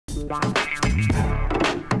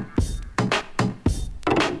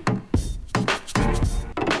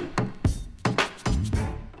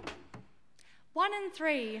One in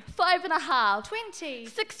 3. 5.5. 20.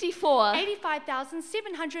 64.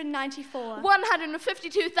 85,794.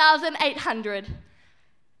 152,800.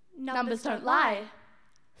 Numbers don't lie.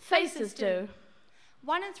 Faces do.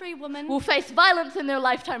 1 in 3 women Will face violence in their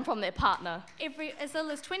lifetime from their partner. as little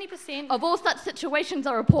as 20% Of all such situations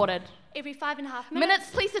are reported. every 5.5 Minutes,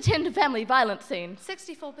 please attend to family violence scene.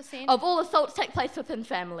 64% Of all assaults take place within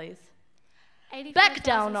families. Back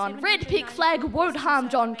down on Red Peak flag won't harm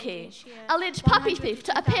John Key. Alleged puppy thief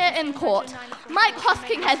to appear in court. Mike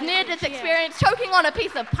Hosking has near-death experience choking on a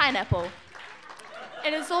piece of pineapple.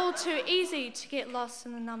 It is all too easy to get lost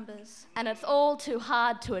in the numbers. And it's all too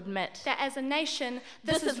hard to admit That as a nation,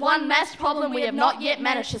 this is one mass problem we have not yet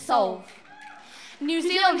managed to solve. New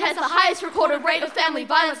Zealand has the highest recorded rate of family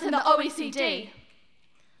violence in the OECD.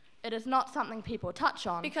 It is not something people touch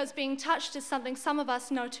on. Because being touched is something some of us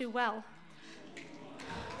know too well.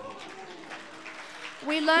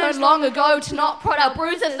 We learned long ago to not prod our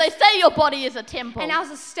bruises. They say your body is a temple. and ours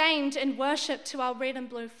are stained in worship to our red and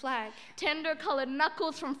blue flag. Tender coloured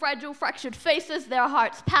knuckles from fragile, fractured faces, their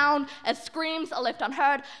hearts pound as screams are left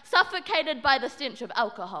unheard, suffocated by the stench of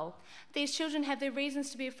alcohol. These children have their reasons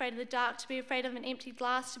to be afraid of the dark, to be afraid of an empty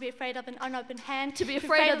glass, to be afraid of an unopened hand, To be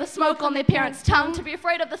afraid of the smoke on their parents' tongue, to be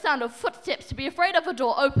afraid of the sound of footsteps, to be afraid of a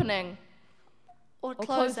door opening or or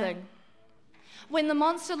closing. When the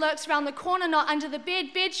monster lurks around the corner, not under the bed,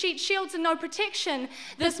 bedsheet, shields and no protection.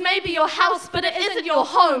 This may be your house, but it isn't your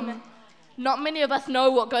home. Not many of us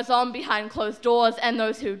know what goes on behind closed doors, and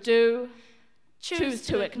those who do choose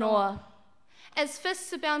to ignore. As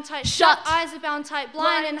fists are bound tight, Shut. eyes are bound tight,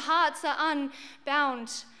 blind, and hearts are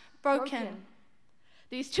unbound, broken.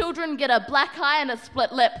 These children get a black eye and a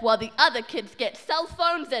split lip, while the other kids get cell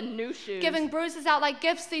phones and new shoes. Giving bruises out like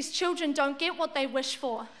gifts, these children don't get what they wish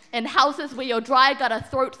for. In houses where your dry gutter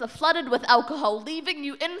throats are flooded with alcohol, leaving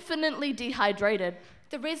you infinitely dehydrated.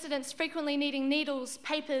 The residents frequently needing needles,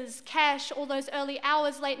 papers, cash, all those early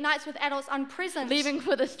hours, late nights with adults unpresent. Leaving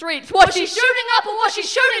for the streets. Was she shooting up or was she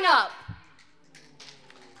shooting up?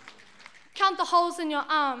 Count the holes in your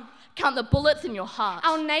arm. Count the bullets in your heart.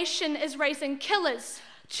 Our nation is raising killers.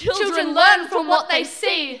 Children learn from what they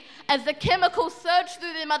see. As the chemicals surge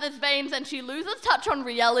through their mother's veins and she loses touch on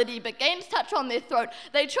reality but gains touch on their throat,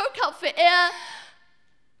 they choke out for air,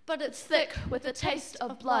 But it's thick with the taste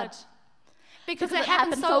of blood. Because it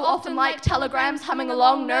happens so often like telegrams humming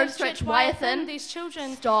along, nerves stretched wire thin. These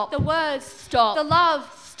children, Stop. the words, Stop. the love,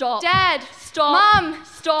 Stop. Dad, Stop. Mom,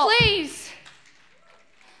 Stop. please,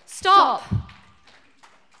 stop.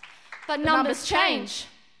 But numbers change,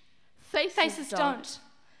 faces don't.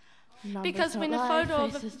 Because when a photo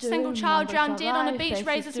of a single child drowned dead on a beach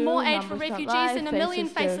raises more aid for refugees than a million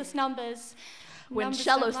faceless numbers. When Numbers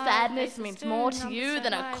shallow don't lie, sadness faces means do, more to numbers you don't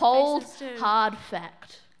than a lie, cold, faces do. hard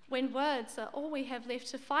fact. When words are all we have left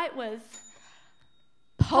to fight with.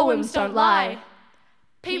 Poems don't lie.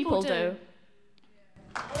 People do.